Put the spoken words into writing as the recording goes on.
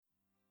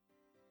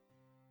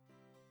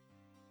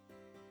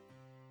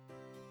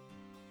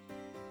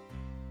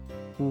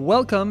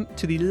Welcome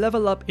to the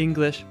Level Up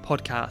English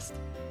podcast,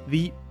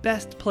 the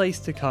best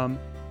place to come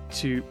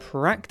to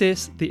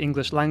practice the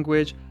English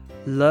language,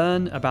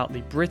 learn about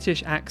the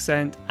British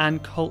accent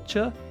and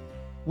culture,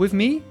 with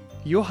me,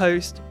 your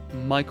host,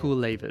 Michael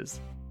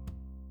Lavers.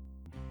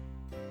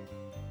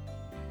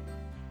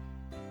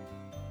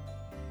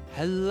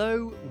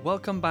 Hello,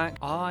 welcome back.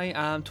 I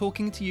am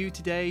talking to you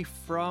today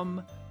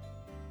from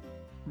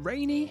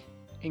rainy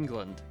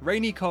England,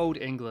 rainy cold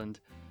England.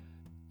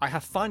 I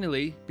have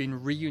finally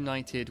been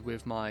reunited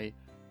with my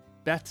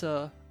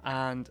better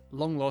and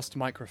long-lost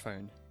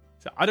microphone.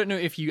 So I don't know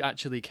if you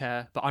actually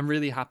care, but I'm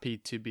really happy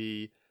to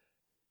be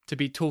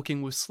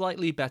talking with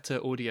slightly better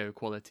audio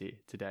quality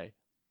today.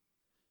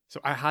 So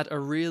I had a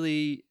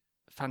really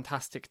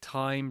fantastic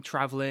time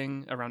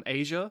traveling around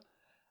Asia,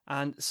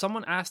 and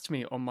someone asked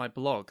me on my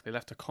blog, they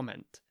left a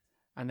comment,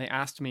 and they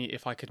asked me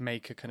if I could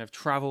make a kind of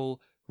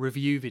travel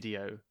review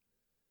video.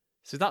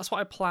 So that's what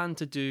I plan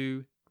to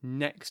do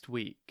next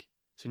week.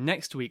 So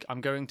next week,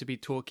 I'm going to be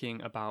talking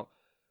about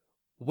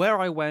where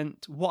I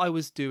went, what I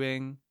was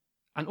doing,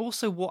 and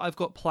also what I've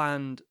got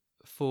planned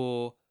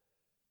for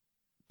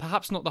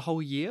perhaps not the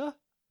whole year,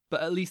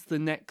 but at least the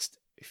next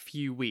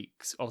few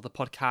weeks of the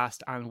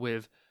podcast and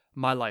with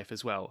my life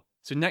as well.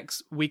 So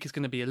next week is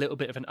going to be a little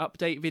bit of an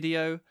update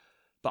video,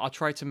 but I'll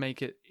try to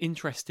make it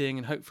interesting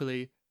and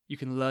hopefully you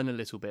can learn a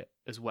little bit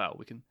as well.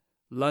 We can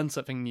learn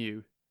something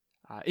new,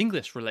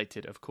 English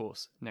related, of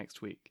course,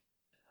 next week.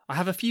 I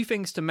have a few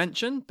things to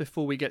mention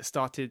before we get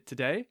started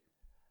today.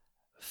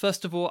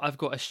 First of all, I've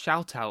got a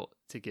shout out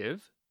to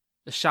give.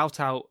 A shout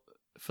out,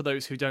 for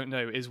those who don't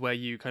know, is where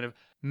you kind of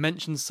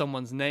mention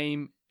someone's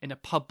name in a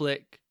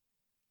public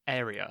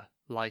area,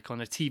 like on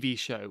a TV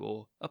show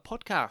or a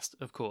podcast,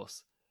 of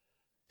course.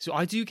 So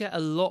I do get a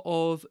lot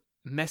of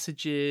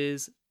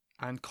messages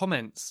and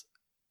comments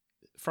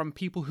from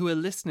people who are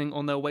listening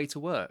on their way to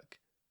work.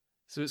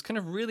 So it's kind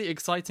of really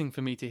exciting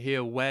for me to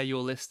hear where you're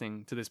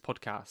listening to this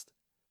podcast.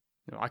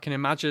 I can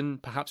imagine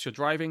perhaps you're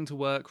driving to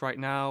work right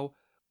now,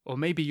 or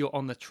maybe you're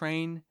on the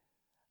train,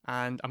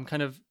 and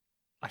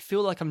I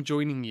feel like I'm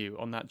joining you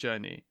on that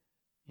journey.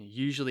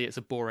 Usually it's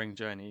a boring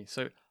journey,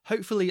 so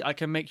hopefully I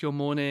can make your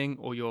morning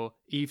or your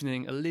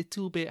evening a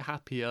little bit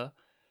happier.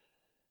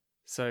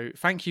 So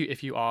thank you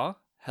if you are.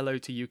 Hello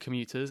to you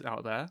commuters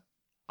out there.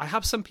 I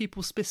have some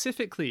people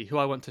specifically who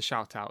I want to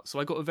shout out. So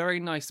I got a very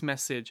nice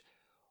message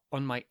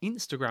on my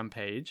Instagram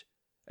page,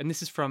 and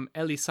this is from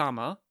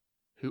Elisama,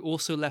 who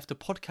also left a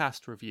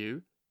podcast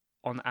review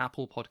on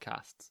Apple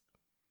Podcasts.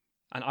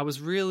 And I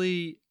was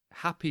really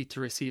happy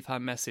to receive her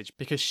message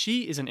because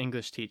she is an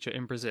English teacher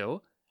in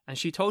Brazil, and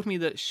she told me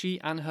that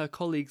she and her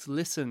colleagues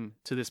listen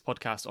to this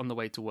podcast on the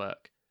way to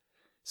work.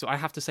 So I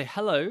have to say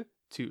hello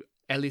to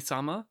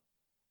Elisama,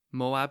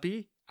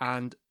 Moabi,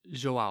 and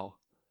Joao.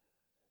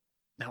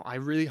 Now, I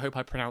really hope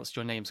I pronounced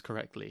your names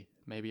correctly.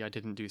 Maybe I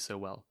didn't do so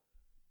well,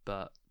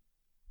 but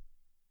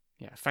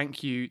yeah,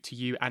 thank you to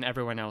you and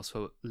everyone else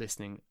for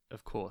listening,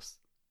 of course.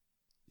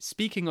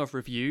 Speaking of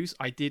reviews,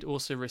 I did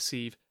also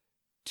receive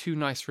 2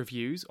 nice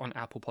reviews on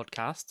Apple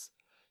Podcasts.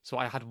 So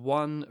I had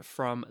one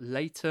from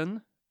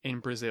Leighton in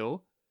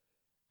Brazil,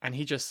 and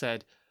he just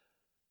said,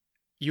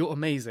 "You're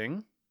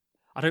amazing.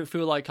 I don't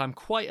feel like I'm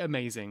quite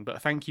amazing,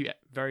 but thank you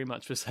very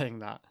much for saying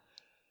that."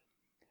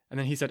 And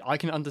then he said, "I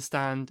can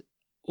understand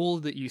all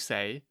that you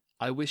say.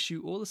 I wish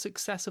you all the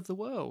success of the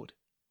world."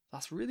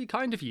 That's really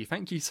kind of you.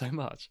 Thank you so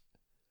much.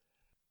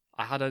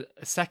 I had a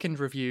second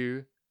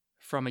review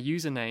from a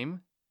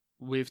username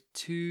with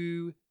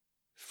 2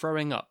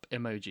 throwing up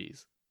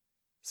emojis.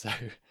 So,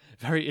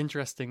 very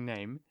interesting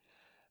name.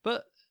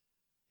 But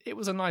it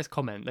was a nice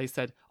comment. They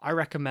said, "I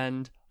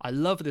recommend, I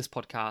love this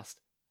podcast.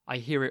 I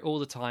hear it all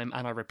the time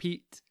and I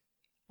repeat.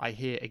 I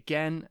hear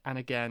again and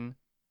again,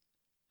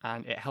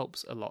 and it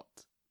helps a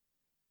lot.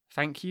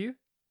 Thank you."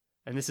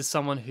 And this is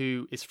someone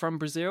who is from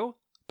Brazil,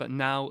 but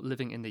now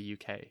living in the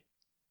UK.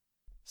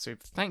 So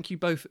thank you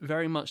both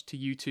very much to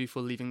you two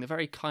for leaving the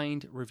very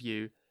kind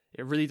review.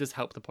 It really does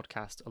help the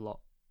podcast a lot.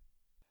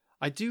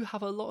 I do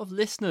have a lot of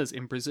listeners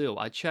in Brazil.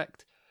 I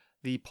checked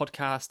the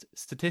podcast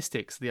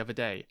statistics the other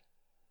day.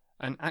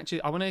 And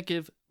actually, I want to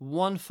give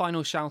one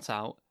final shout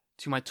out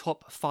to my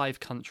top 5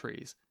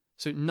 countries.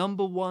 So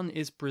number 1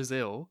 is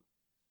Brazil.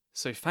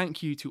 So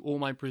thank you to all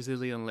my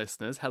Brazilian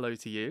listeners. Hello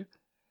to you.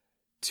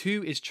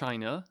 2 is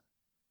China.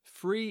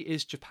 3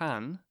 is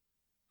Japan.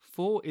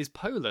 4 is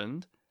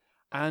Poland.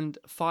 And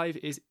 5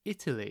 is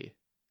Italy.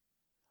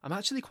 I'm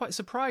actually quite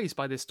surprised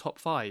by this top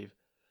 5.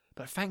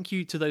 But thank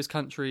you to those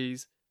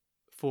countries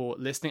for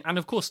listening. And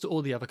of course to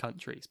all the other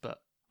countries.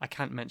 But I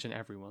can't mention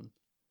everyone.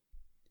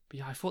 But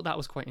yeah, I thought that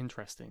was quite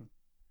interesting.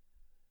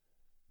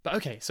 But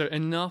okay, so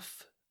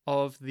enough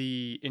of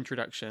the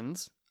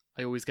introductions.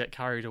 I always get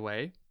carried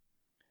away.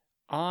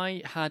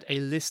 I had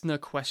a listener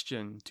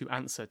question to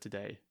answer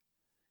today.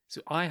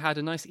 So I had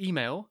a nice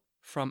email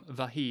from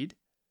Vahid.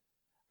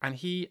 And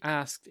he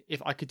asked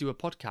if I could do a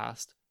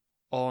podcast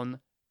on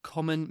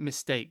common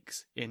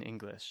mistakes in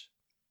English.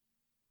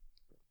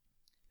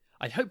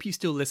 I hope you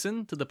still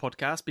listen to the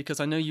podcast because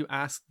I know you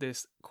asked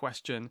this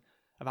question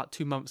about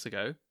 2 months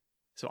ago.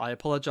 So I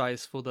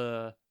apologize for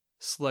the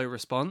slow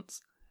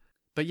response.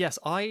 But yes,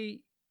 I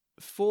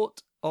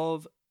thought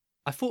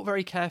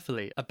very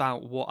carefully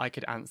about what I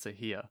could answer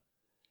here.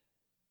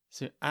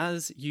 So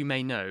as you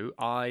may know,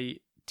 I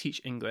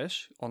teach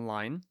English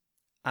online,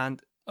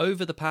 and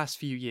over the past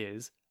few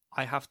years,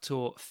 I have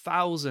taught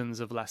thousands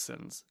of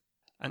lessons.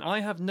 And I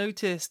have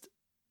noticed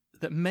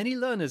that many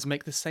learners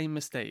make the same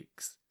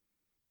mistakes.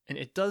 And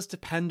it does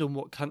depend on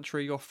what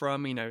country you're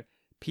from.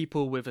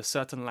 People with a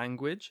certain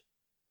language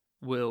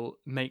will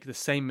make the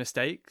same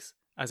mistakes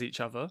as each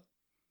other.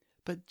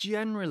 But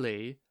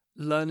generally,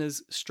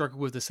 learners struggle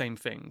with the same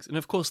things. And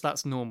of course,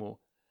 that's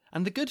normal.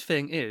 And the good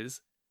thing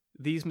is,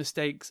 these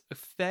mistakes are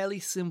fairly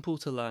simple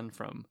to learn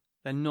from.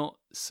 They're not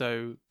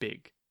so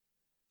big.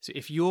 So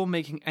if you're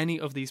making any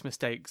of these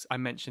mistakes I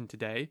mentioned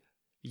today,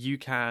 you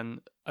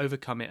can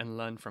overcome it and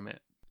learn from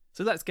it.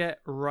 So let's get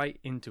right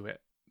into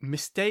it.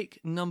 Mistake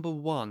number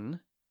 1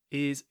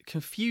 is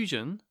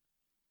confusion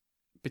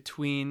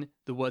between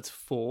the words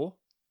for,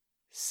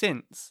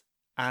 since,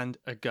 and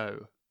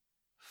ago.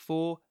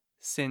 For,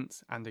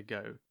 since, and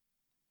ago.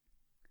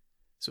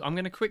 So I'm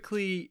going to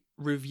quickly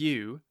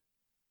review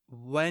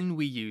when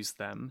we use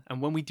them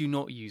and when we do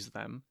not use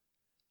them.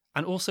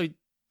 And also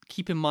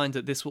keep in mind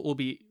that this will all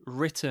be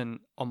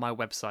written on my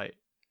website.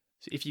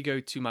 So if you go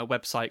to my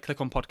website,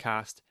 click on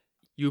podcast,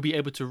 you'll be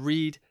able to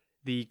read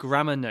the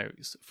grammar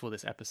notes for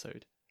this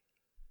episode.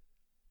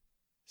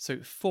 So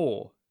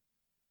for.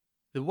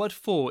 The word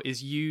for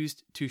is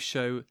used to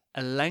show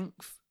a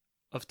length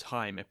of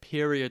time, a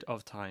period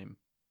of time.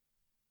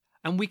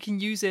 And we can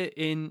use it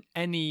in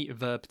any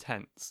verb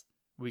tense.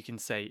 We can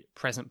say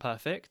present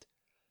perfect.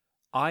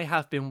 I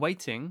have been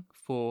waiting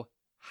for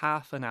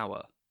half an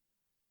hour.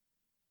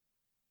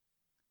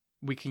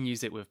 We can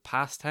use it with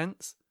past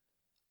tense.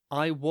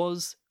 I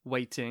was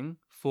waiting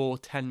for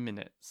 10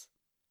 minutes.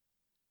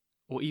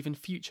 Or even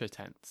future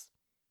tense.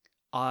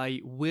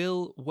 I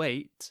will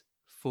wait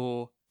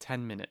for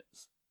 10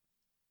 minutes.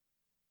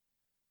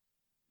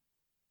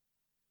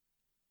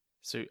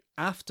 So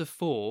after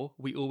for,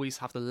 we always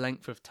have the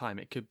length of time.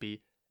 It could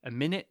be a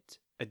minute,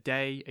 a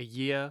day, a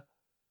year,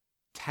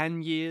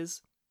 10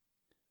 years.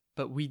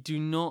 But we do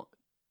not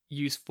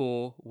use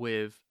for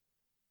with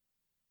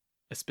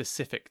a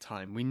specific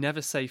time. We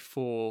never say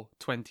for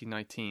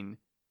 2019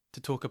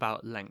 to talk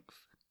about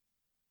length.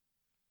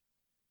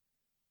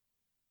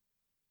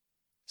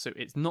 So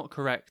it's not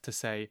correct to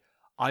say,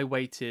 I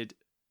waited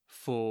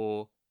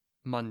for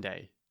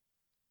Monday.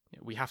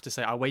 We have to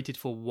say, I waited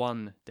for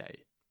one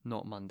day,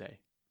 not Monday.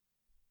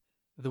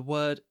 The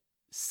word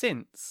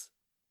since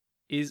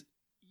is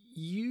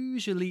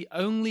usually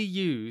only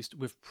used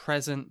with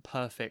present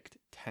perfect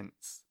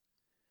tense.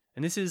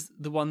 And this is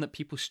the one that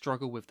people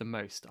struggle with the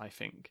most, I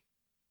think.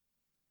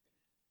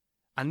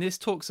 And this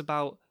talks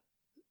about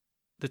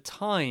the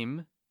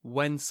time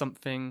when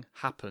something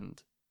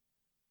happened.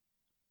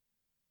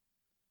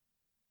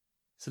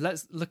 So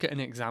let's look at an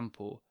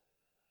example.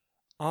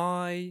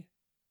 I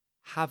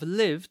have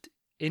lived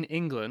in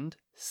England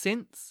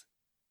since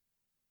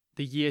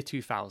the year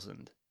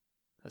 2000.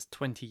 That's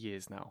 20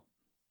 years now.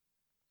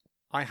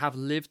 I have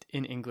lived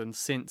in England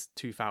since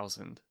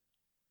 2000.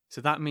 So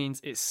that means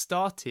it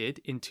started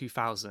in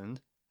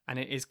 2000 and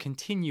it is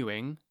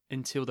continuing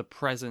until the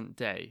present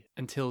day,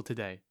 until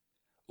today.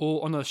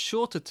 Or on a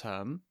shorter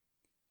term,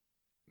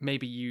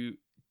 maybe you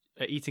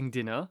are eating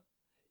dinner,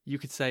 you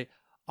could say,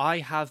 I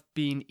have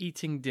been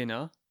eating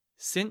dinner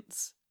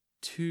since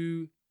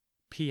 2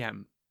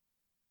 p.m.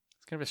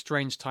 It's kind of a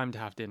strange time to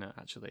have dinner,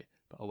 actually,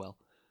 but oh well.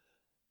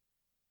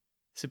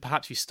 So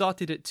perhaps you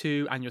started at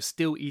 2 and you're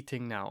still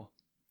eating now.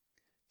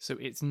 So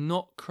it's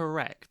not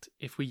correct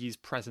if we use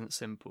present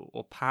simple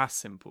or past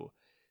simple.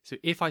 So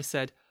if I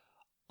said,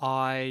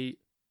 I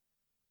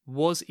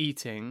was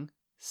eating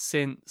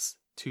since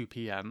 2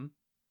 p.m.,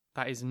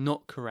 that is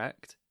not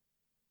correct.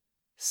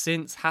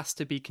 Since has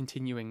to be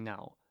continuing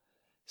now.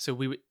 So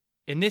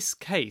in this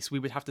case, we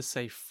would have to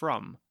say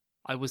from.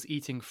 I was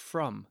eating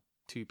from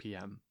 2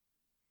 p.m.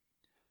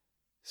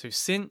 So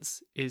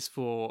since is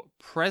for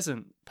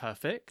present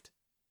perfect.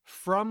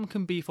 From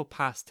can be for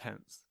past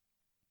tense.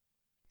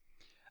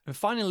 And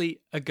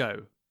finally,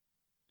 ago.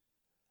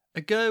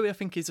 Ago, I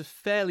think, is a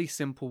fairly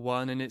simple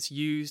one, and it's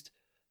used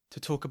to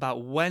talk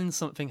about when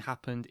something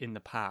happened in the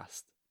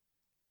past.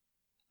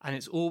 And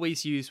it's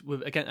always used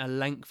with, again, a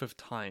length of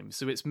time.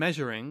 So it's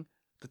measuring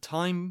the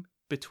time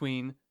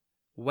between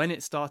when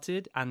it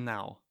started and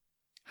now.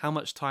 How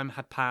much time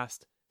had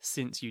passed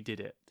since you did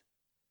it.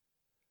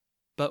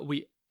 But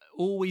we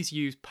always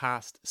use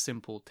past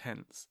simple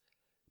tense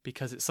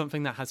because it's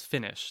something that has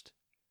finished.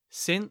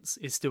 Since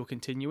is still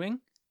continuing.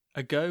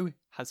 Ago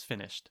has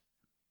finished.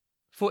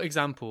 For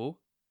example,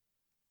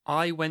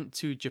 I went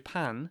to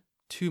Japan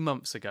 2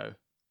 months ago.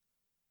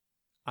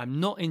 I'm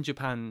not in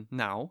Japan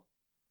now.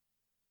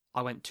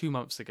 I went 2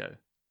 months ago.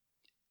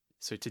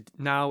 So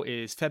now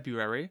is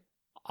February.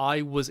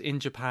 I was in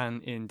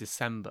Japan in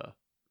December.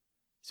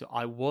 So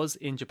I was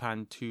in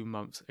Japan 2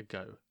 months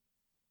ago.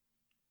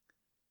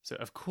 So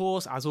of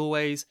course, as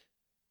always,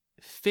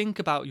 think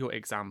about your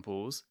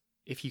examples.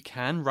 If you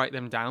can, write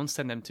them down,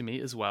 send them to me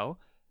as well,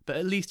 but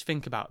at least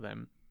think about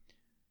them.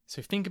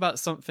 So think about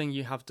something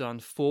you have done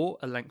for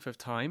a length of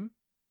time,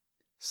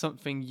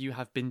 something you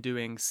have been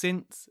doing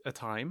since a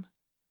time,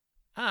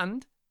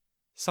 and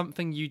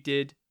something you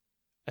did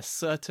a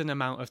certain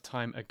amount of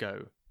time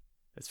ago.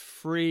 There's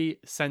 3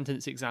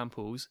 sentence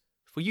examples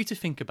for you to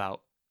think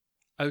about.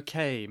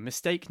 Okay,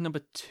 mistake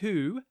number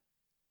 2,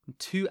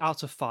 2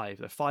 out of 5,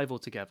 they're 5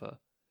 altogether,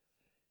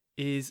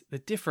 is the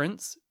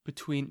difference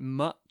between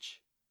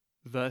much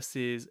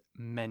versus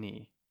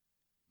many.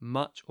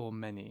 Much or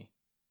many.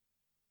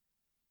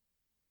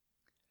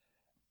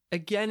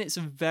 Again, it's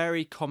a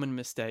very common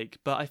mistake,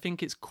 but I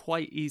think it's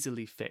quite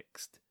easily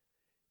fixed.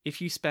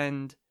 If you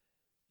spend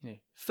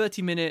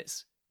 30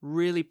 minutes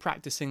really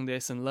practicing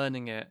this and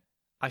learning it,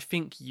 I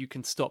think you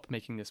can stop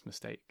making this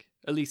mistake,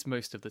 at least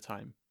most of the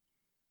time.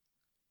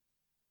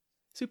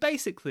 So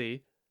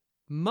basically,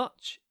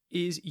 much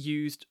is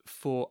used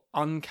for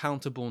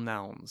uncountable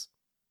nouns,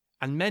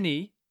 and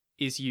many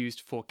is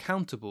used for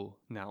countable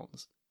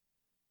nouns.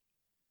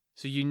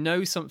 So you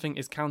know something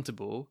is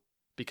countable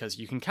because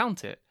you can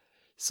count it.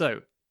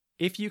 So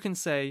if you can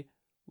say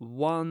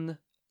 1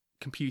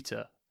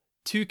 computer,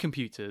 2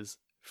 computers,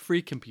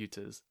 3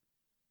 computers,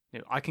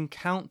 I can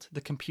count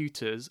the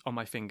computers on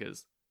my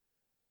fingers.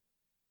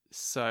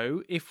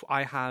 So if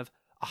I have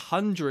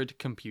 100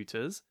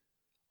 computers,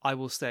 I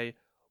will say,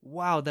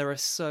 wow, there are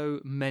so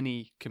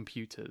many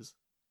computers.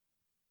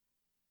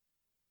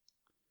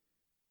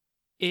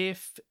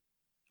 If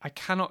I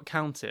cannot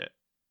count it,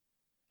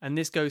 and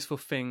this goes for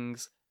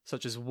things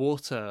such as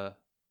water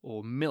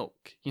or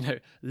milk,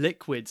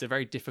 liquids are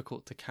very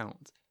difficult to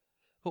count,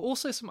 but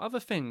also some other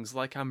things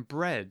like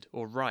bread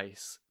or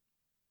rice.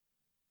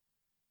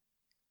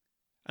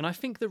 And I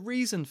think the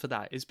reason for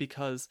that is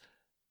because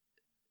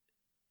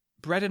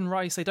bread and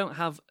rice, they don't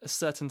have a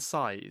certain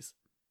size.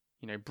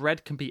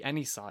 Bread can be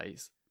any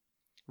size.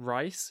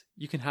 Rice,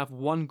 you can have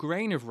 1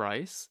 grain of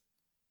rice,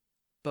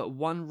 but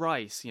one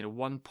rice,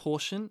 1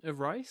 portion of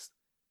rice,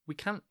 we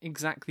can't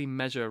exactly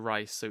measure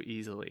rice so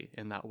easily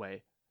in that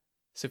way.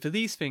 So for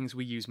these things,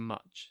 we use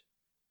much.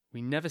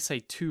 We never say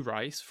 2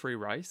 rice, 3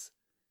 rice.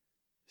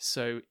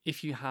 So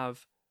if you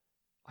have,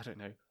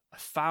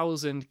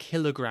 1,000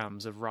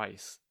 kilograms of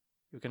rice,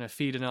 you're going to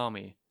feed an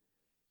army,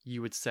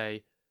 you would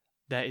say,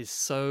 there is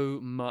so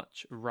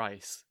much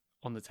rice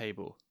on the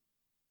table.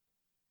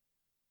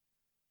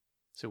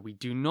 So we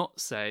do not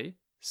say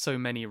so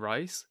many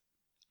rice,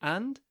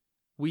 and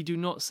we do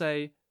not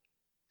say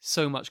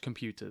so much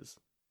computers.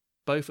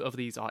 Both of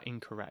these are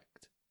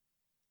incorrect.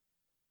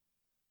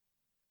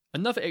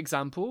 Another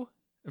example,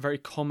 a very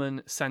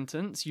common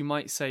sentence, you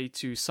might say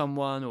to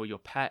someone or your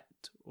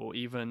pet or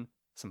even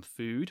some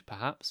food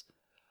perhaps,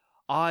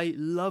 I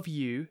love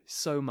you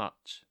so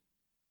much.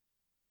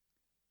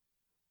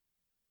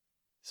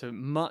 So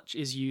much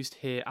is used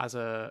here as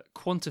a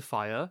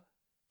quantifier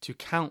to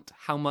count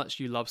how much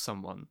you love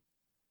someone.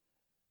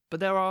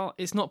 But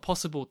it's not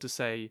possible to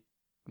say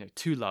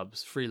 2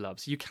 loves, 3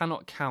 loves. You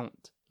cannot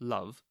count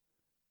love.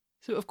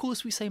 So of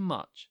course we say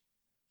much.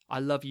 I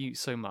love you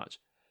so much.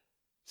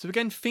 So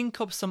again, think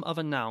of some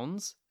other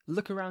nouns.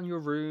 Look around your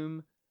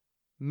room.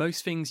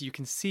 Most things you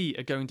can see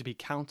are going to be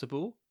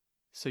countable,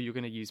 so you're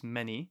going to use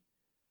many.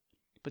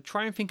 But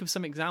try and think of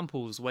some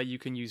examples where you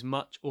can use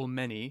much or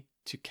many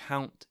to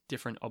count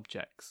different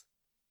objects.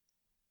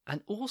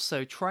 And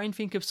also try and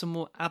think of some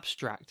more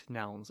abstract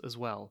nouns as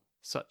well,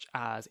 such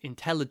as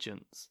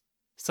intelligence,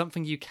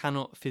 something you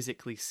cannot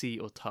physically see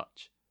or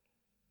touch.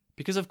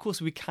 Because of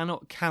course we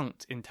cannot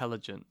count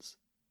intelligence.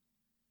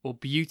 Or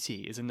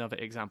beauty is another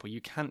example. You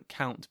can't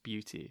count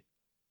beauty.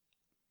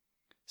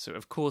 So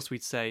of course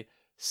we'd say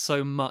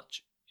so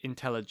much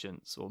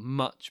intelligence or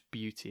much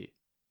beauty.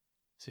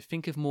 So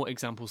think of more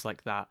examples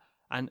like that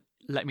and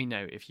let me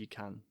know if you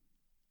can.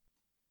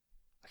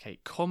 Okay,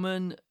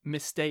 common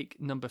mistake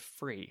number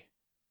 3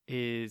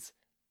 is,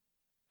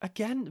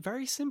 again,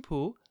 very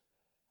simple,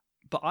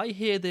 but I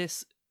hear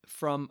this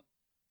from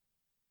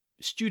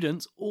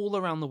students all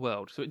around the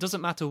world. So it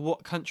doesn't matter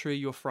what country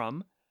you're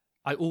from,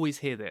 I always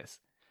hear this.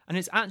 And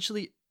it's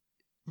actually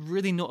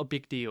really not a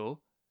big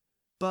deal,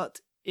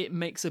 but it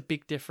makes a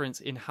big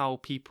difference in how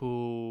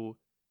people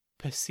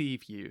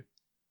perceive you.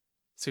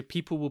 So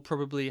people will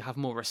probably have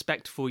more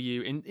respect for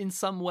you in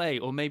some way,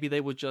 or maybe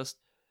they will just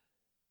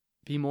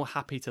be more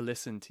happy to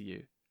listen to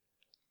you.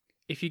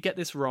 If you get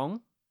this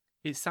wrong,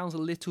 it sounds a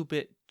little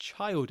bit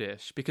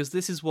childish, because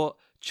this is what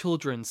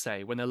children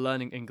say when they're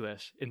learning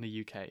English in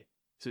the UK.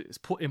 So it's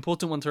an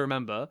important one to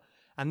remember,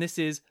 and this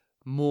is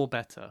more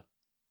better.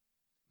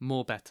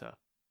 More better.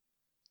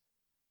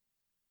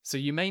 So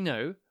you may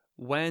know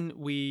when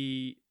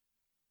we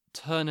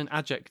turn an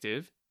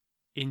adjective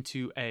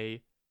into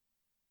a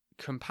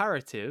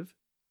comparative,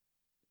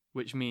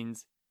 which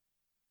means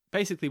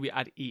basically we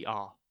add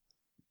er.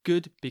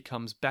 Good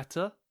becomes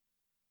better,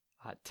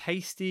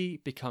 tasty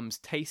becomes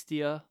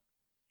tastier,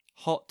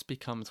 hot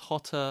becomes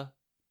hotter,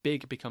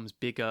 big becomes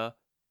bigger,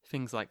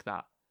 things like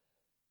that.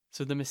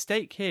 So the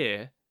mistake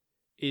here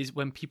is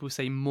when people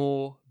say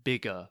more,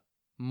 bigger,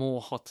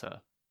 more,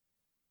 hotter.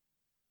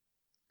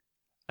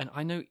 And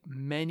I know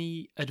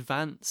many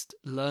advanced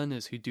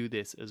learners who do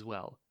this as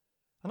well.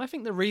 And I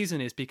think the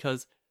reason is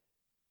because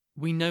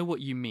we know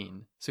what you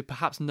mean. So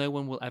perhaps no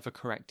one will ever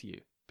correct you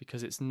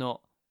because it's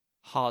not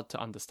hard to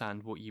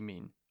understand what you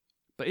mean.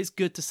 But it's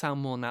good to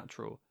sound more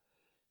natural.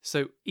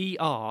 So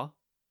ER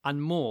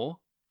and more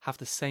have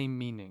the same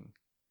meaning.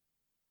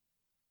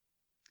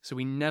 So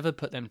we never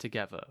put them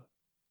together.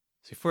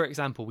 So for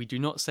example, we do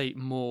not say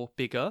more,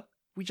 bigger.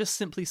 We just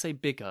simply say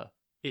bigger.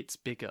 It's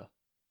bigger.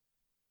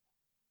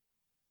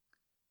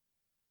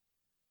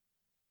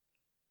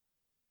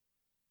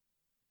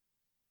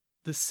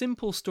 The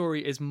simple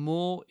story is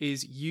more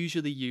is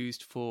usually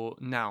used for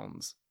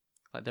nouns.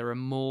 Like there are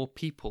more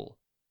people.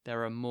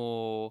 There are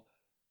more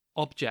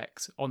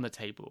objects on the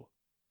table.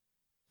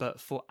 But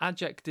for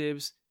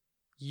adjectives,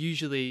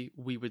 usually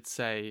we would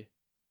say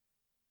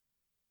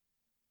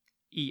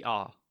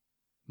ER.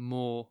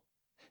 More,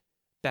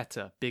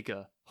 better,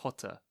 bigger,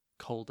 hotter,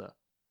 colder.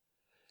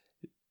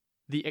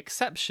 The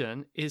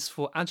exception is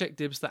for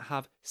adjectives that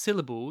have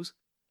syllables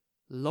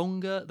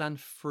longer than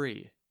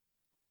 3.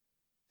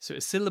 So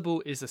a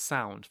syllable is a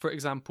sound. For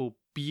example,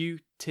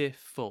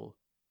 beautiful.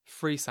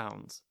 3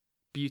 sounds.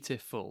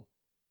 Beautiful.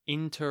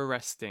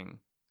 Interesting.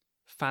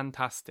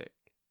 Fantastic.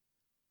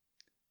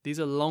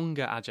 These are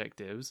longer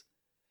adjectives.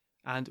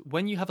 And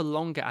when you have a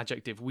longer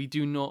adjective, we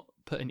do not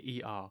put an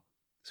ER.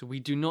 So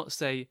we do not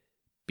say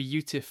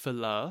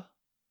beautifuler.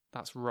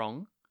 That's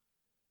wrong.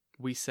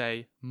 We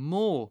say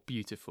more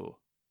beautiful.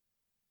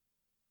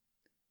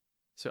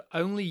 So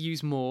only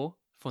use more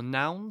for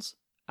nouns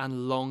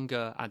and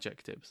longer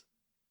adjectives.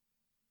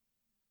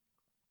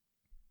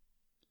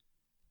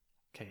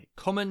 Okay,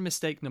 common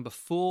mistake number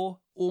 4,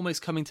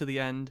 almost coming to the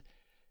end.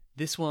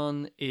 This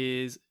one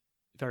is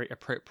very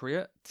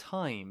appropriate.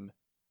 Time.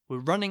 We're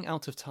running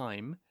out of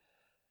time.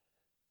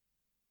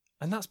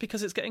 And that's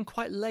because it's getting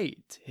quite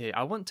late here.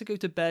 I want to go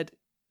to bed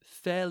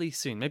fairly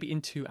soon, maybe in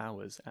 2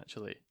 hours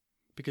actually.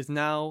 Because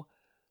now,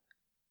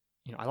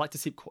 I like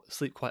to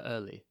sleep quite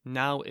early.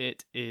 Now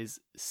it is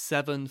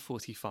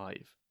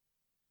 7:45.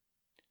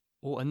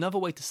 Or another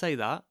way to say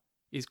that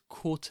is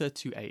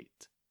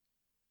 7:45.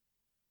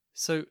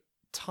 So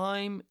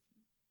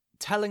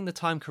telling the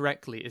time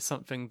correctly is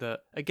something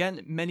that,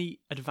 again, many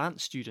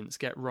advanced students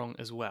get wrong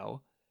as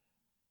well.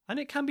 And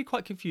it can be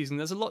quite confusing.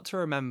 There's a lot to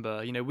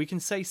remember. We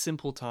can say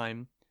simple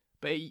time,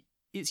 but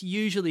it's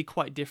usually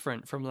quite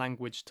different from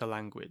language to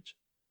language.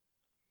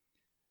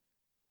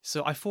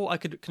 So I thought I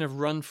could kind of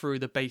run through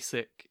the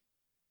basic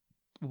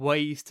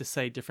ways to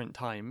say different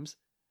times.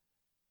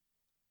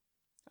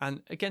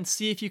 And again,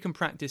 see if you can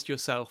practice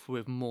yourself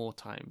with more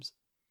times.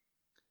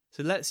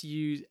 So let's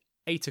use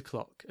 8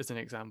 o'clock as an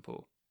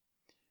example.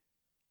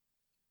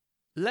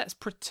 Let's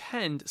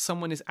pretend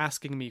someone is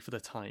asking me for the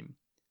time.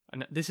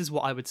 And this is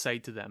what I would say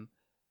to them.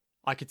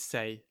 I could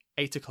say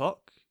 8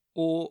 o'clock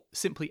or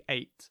simply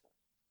 8.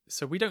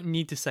 So we don't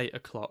need to say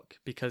o'clock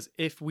because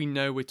if we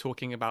know we're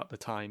talking about the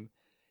time,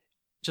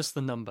 just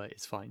the number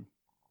is fine.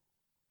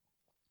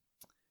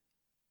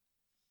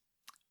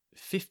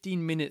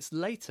 15 minutes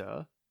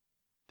later,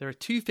 there are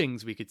 2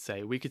 things we could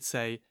say. We could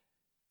say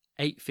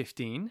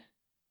 8:15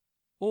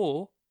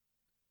 or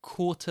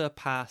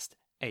 8:15.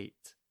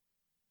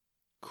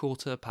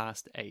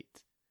 8:15.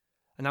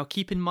 And now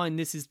keep in mind,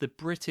 this is the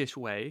British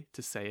way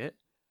to say it.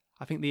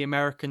 I think the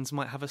Americans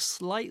might have a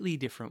slightly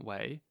different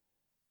way,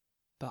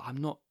 but I'm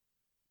not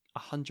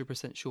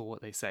 100% sure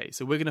what they say.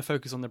 So we're going to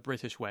focus on the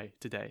British way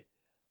today.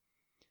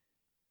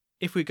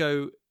 If we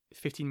go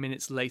 15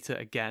 minutes later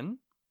again,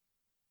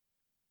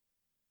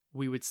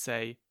 we would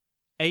say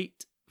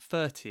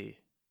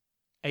 8:30.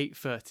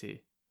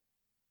 8:30.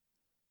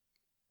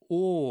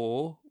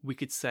 Or we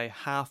could say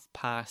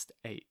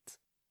 8:30.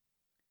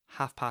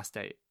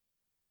 8:30.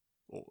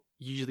 Or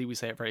usually we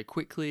say it very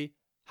quickly,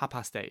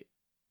 8:30.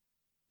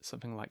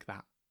 Something like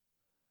that.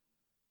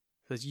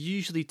 There's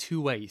usually 2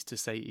 ways to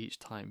say each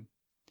time.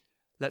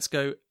 Let's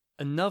go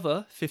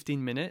another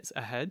 15 minutes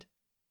ahead.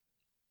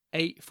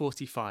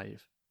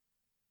 8:45.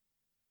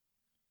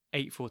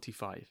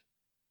 8:45.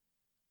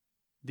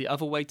 The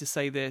other way to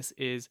say this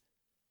is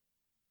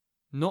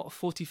not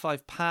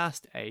 45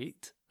 past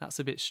 8. That's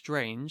a bit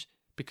strange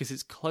because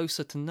it's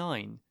closer to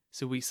 9.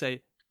 So we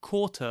say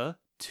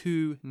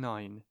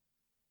 8:45.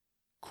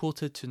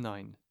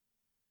 8:45.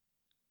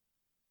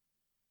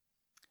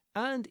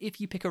 And if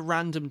you pick a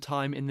random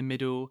time in the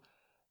middle,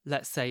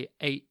 let's say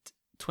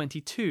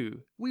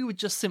 8:22, we would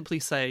just simply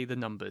say the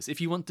numbers.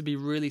 If you want to be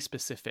really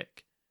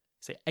specific,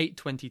 say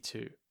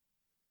 8:22.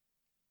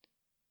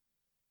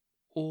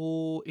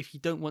 Or if you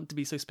don't want to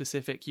be so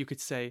specific, you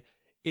could say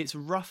it's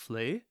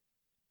roughly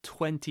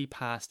 20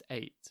 past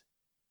 8.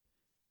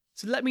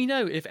 So let me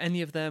know if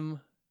any of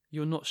them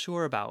you're not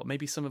sure about.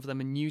 Maybe some of them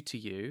are new to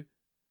you.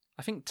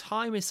 I think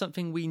time is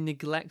something we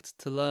neglect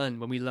to learn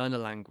when we learn a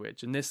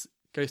language, and this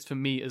goes for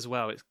me as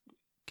well. It's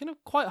kind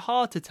of quite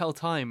hard to tell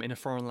time in a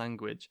foreign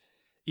language,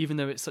 even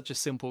though it's such a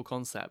simple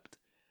concept.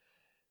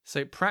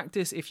 So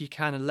practice if you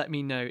can and let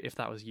me know if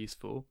that was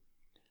useful.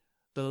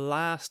 the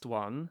last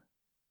one,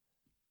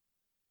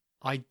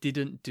 I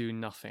didn't do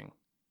nothing.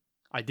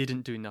 I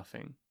didn't do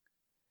nothing.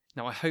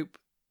 Now, I hope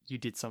you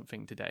did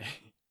something today.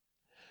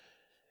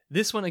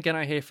 This one, again,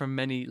 I hear from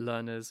many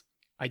learners.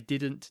 I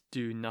didn't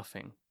do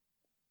nothing.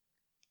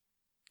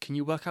 Can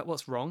you work out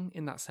what's wrong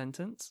in that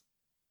sentence?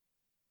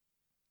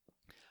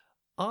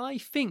 I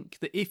think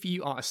that if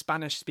you are a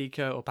Spanish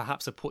speaker or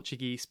perhaps a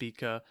Portuguese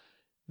speaker,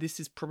 this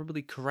is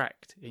probably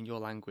correct in your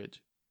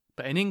language.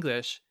 But in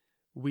English,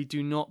 we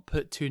do not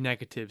put two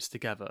negatives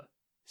together.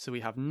 So we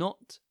have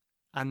not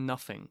and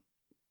nothing.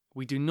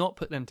 We do not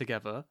put them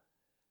together.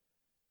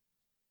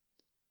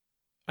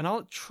 And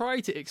I'll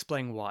try to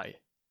explain why.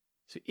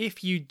 So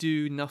if you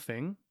do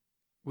nothing,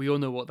 we all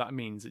know what that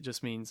means. It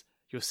just means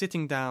you're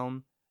sitting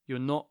down, you're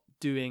not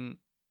doing...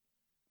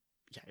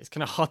 Yeah, it's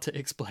kind of hard to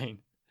explain.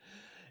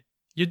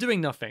 You're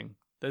doing nothing.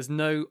 There's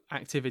no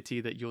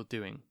activity that you're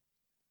doing.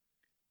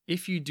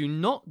 If you do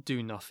not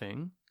do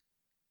nothing,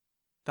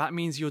 that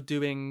means you're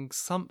doing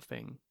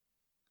something,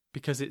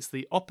 because it's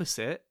the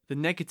opposite, the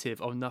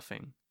negative of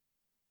nothing.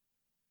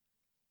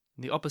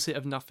 And the opposite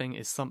of nothing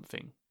is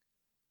something.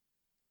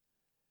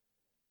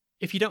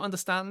 If you don't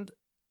understand,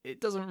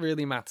 it doesn't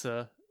really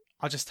matter.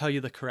 I'll just tell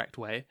you the correct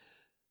way.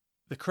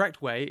 The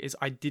correct way is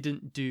I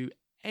didn't do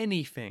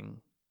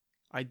anything.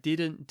 I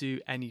didn't do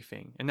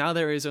anything. And now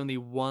there is only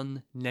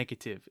one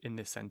negative in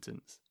this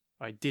sentence.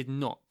 I did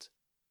not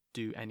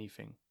do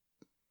anything.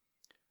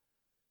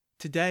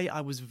 Today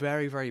I was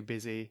very, very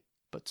busy,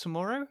 but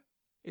tomorrow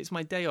it's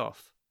my day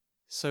off.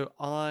 So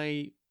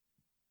I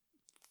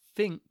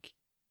think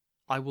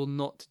I will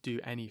not do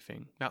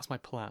anything. That's my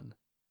plan.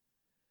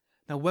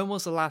 Now, when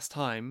was the last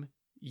time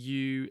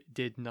you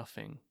did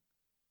nothing?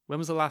 When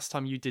was the last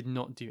time you did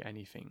not do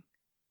anything?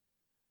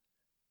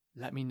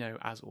 Let me know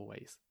as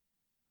always.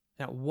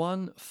 Now,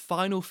 one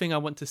final thing I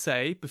want to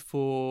say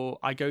before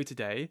I go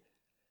today.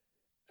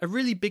 A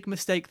really big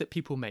mistake that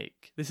people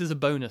make. This is a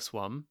bonus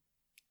one.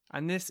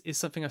 And this is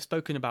something I've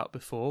spoken about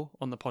before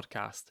on the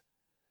podcast.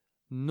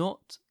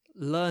 Not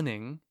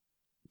learning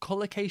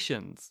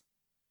collocations.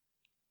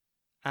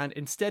 And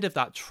instead of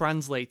that,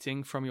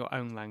 translating from your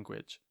own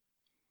language.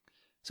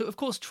 So, of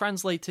course,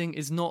 translating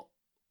is not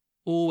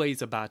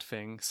always a bad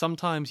thing.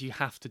 Sometimes you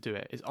have to do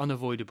it. It's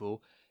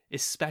unavoidable,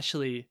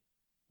 especially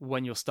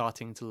when you're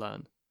starting to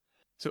learn.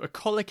 So a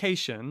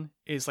collocation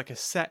is like a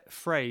set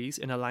phrase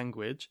in a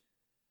language,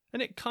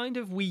 and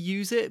we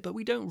use it, but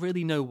we don't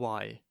really know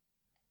why.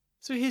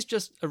 So here's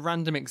just a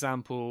random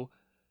example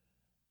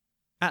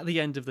at the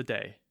end of the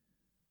day.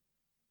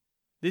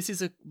 This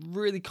is a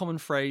really common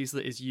phrase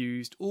that is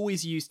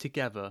always used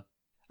together,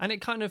 and it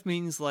kind of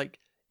means like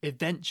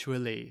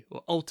eventually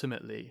or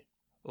ultimately,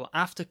 or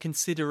after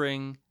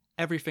considering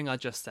everything I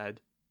just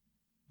said.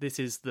 This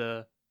is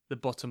the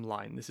bottom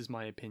line. This is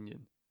my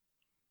opinion.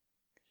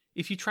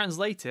 If you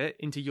translate it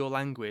into your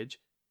language,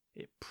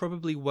 it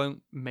probably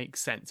won't make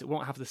sense. It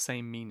won't have the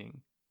same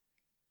meaning.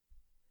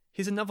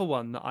 Here's another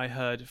one that I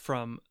heard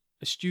from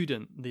a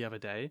student the other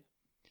day.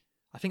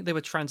 I think they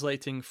were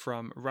translating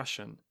from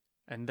Russian,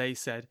 and they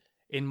said,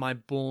 "in my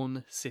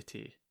born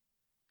city."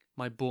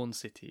 My born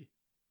city.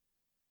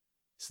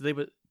 So they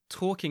were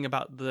talking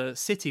about the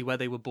city where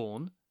they were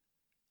born.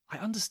 I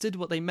understood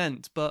what they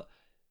meant, but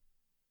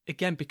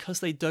again, because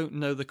they don't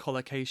know the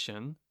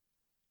collocation,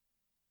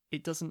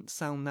 it doesn't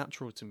sound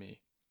natural to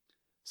me.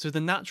 So the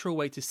natural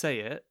way to say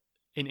it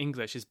in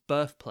English is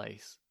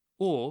birthplace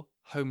or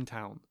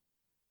hometown.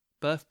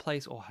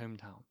 Birthplace or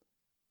hometown.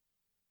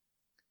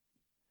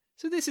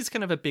 So this is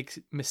kind of a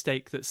big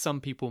mistake that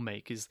some people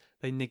make, is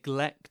they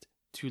neglect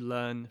to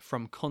learn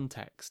from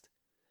context.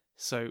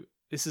 So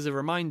this is a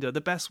reminder,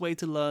 the best way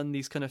to learn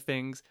these kind of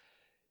things,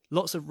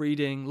 lots of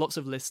reading, lots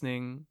of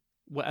listening,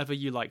 whatever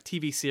you like,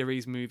 TV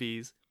series,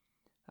 movies,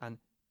 and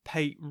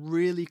pay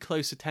really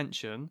close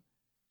attention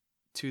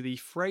to the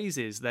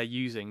phrases they're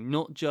using,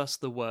 not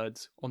just the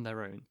words on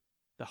their own,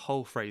 the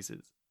whole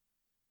phrases.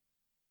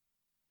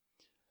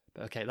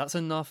 But okay, that's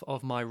enough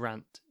of my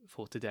rant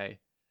for today.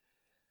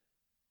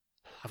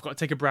 I've got to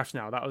take a breath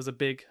now. That was a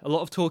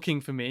lot of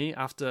talking for me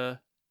after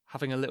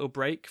having a little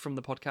break from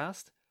the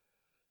podcast.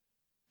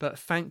 But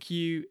thank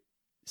you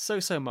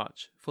so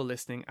much for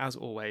listening, as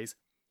always.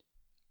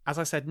 As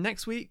I said,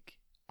 next week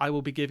I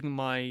will be giving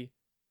my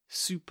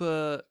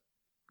super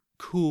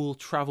cool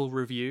travel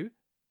review.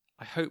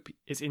 I hope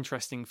it's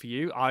interesting for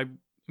you. I'm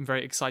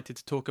very excited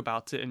to talk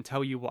about it and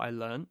tell you what I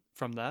learned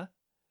from there.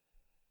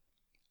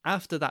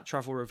 After that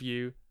travel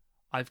review,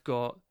 I've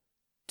got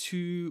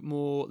 2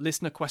 more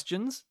listener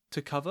questions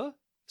to cover.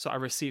 So I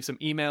received some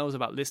emails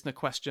about listener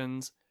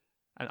questions,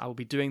 and I will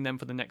be doing them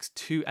for the next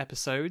 2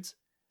 episodes.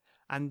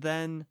 And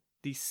then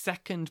the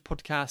second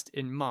podcast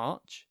in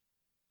March,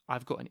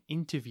 I've got an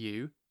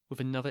interview with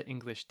another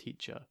English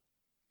teacher.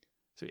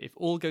 So if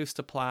all goes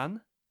to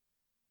plan,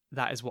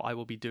 that is what I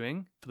will be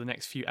doing for the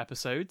next few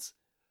episodes.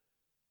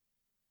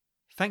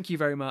 Thank you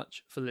very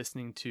much for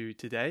listening to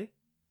today,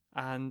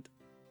 and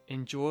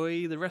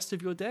enjoy the rest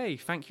of your day.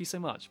 Thank you so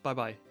much.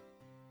 Bye-bye.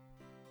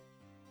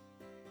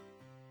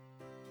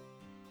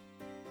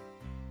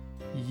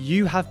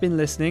 You have been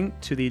listening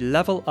to the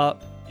Level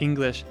Up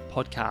English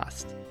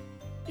podcast.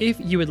 If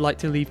you would like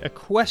to leave a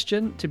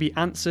question to be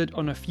answered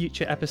on a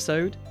future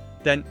episode,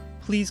 then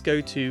please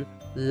go to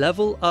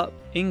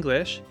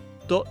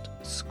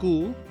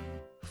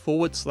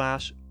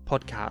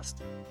levelupenglish.school/podcast.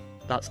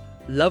 That's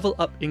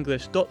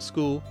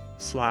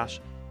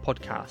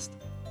levelupenglish.school/podcast.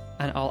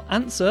 And I'll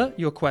answer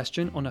your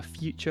question on a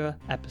future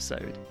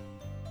episode.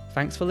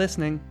 Thanks for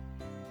listening.